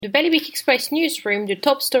The Bailiwick Express newsroom, the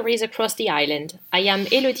top stories across the island. I am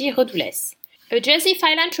Elodie Rodoules. A Jersey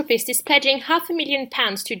philanthropist is pledging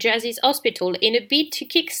 £500,000 to Jersey's hospital in a bid to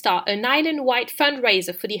kickstart an island-wide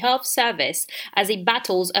fundraiser for the health service as it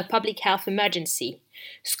battles a public health emergency.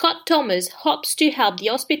 Scott Thomas hopes to help the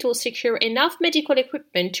hospital secure enough medical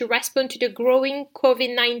equipment to respond to the growing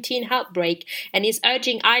COVID-19 outbreak and is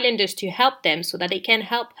urging islanders to help them so that they can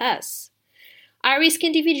help us. High-risk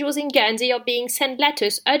individuals in Guernsey are being sent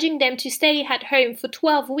letters urging them to stay at home for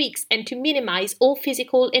 12 weeks and to minimize all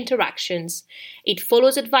physical interactions. It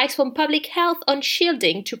follows advice from public health on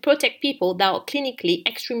shielding to protect people that are clinically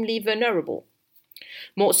extremely vulnerable.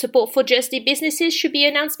 More support for Jersey businesses should be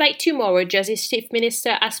announced by tomorrow, Jersey's Chief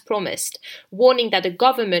Minister has promised, warning that the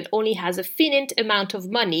government only has a finite amount of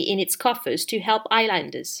money in its coffers to help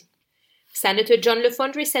islanders. Senator John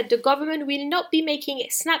Lefondre said the government will not be making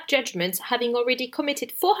snap judgments, having already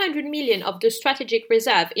committed $400 million of the strategic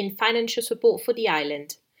reserve in financial support for the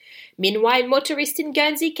island. Meanwhile, motorists in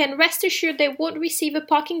Guernsey can rest assured they won't receive a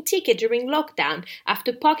parking ticket during lockdown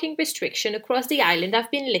after parking restrictions across the island have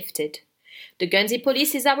been lifted. The Guernsey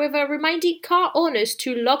police is, however, reminding car owners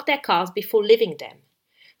to lock their cars before leaving them.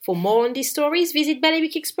 For more on these stories, visit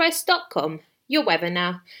bailiwickexpress.com. Your weather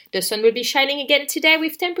now. The sun will be shining again today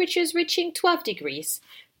with temperatures reaching 12 degrees.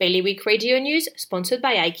 Bailiwick Radio News, sponsored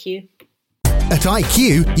by IQ. At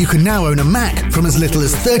IQ, you can now own a Mac from as little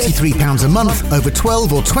as £33 a month over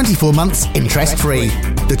 12 or 24 months interest-free.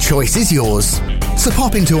 The choice is yours. So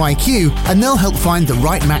pop into IQ and they'll help find the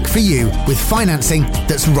right Mac for you with financing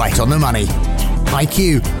that's right on the money.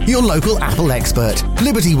 IQ, your local Apple expert.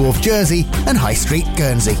 Liberty Wharf, Jersey and High Street,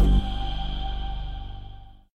 Guernsey.